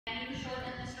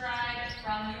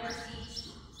from your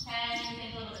seat. Can you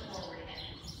think a little bit forward again?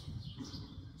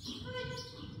 Good.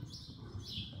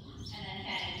 And then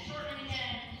can you shorten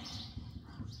again?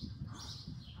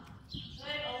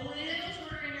 Good. A little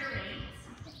shorter in your reins.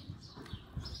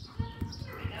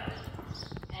 There we go.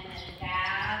 And then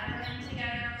gather them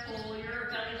together. Pull your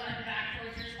belly button back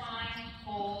towards your spine.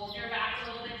 Hold your back a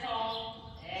little bit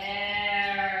tall.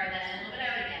 There. Then a little bit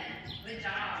out again. Good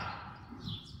job.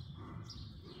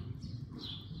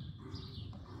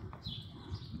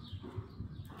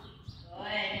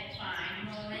 Good. Find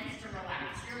moments to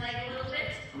relax your leg a little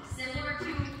bit. Similar to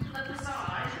the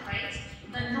passage, right?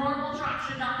 The normal drop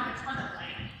should not have a ton of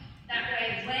leg. That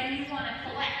way, when you want to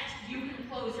collect, you can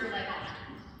close your leg off.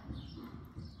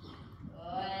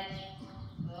 Good.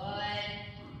 Good.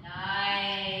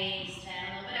 Nice. Then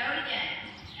a little bit out again.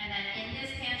 And then in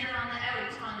this canter on the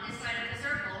out, on this side of the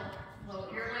circle,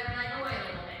 float your leg away a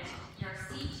little bit. Your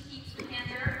seat keeps the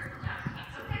canter. Yeah,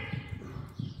 that's okay.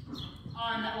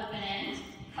 On the open end,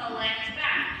 collect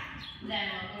back. Then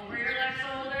look over your left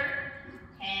shoulder.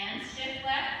 Hands shift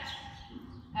left.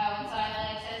 Outside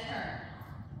leg says turn.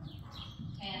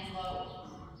 Hands low.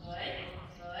 Good.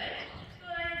 Good.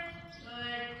 Good.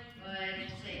 Good. Good.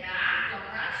 Stay back. Don't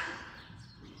rush.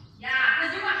 Yeah,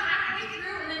 because you got halfway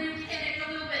through and then you panicked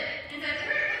a little bit and said,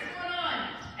 what's going on?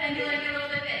 And you like a little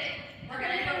bit big. We're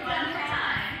going to go one more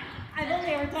time. I've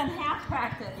only ever done half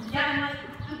practice. Yeah. I'm like,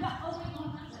 I'm not,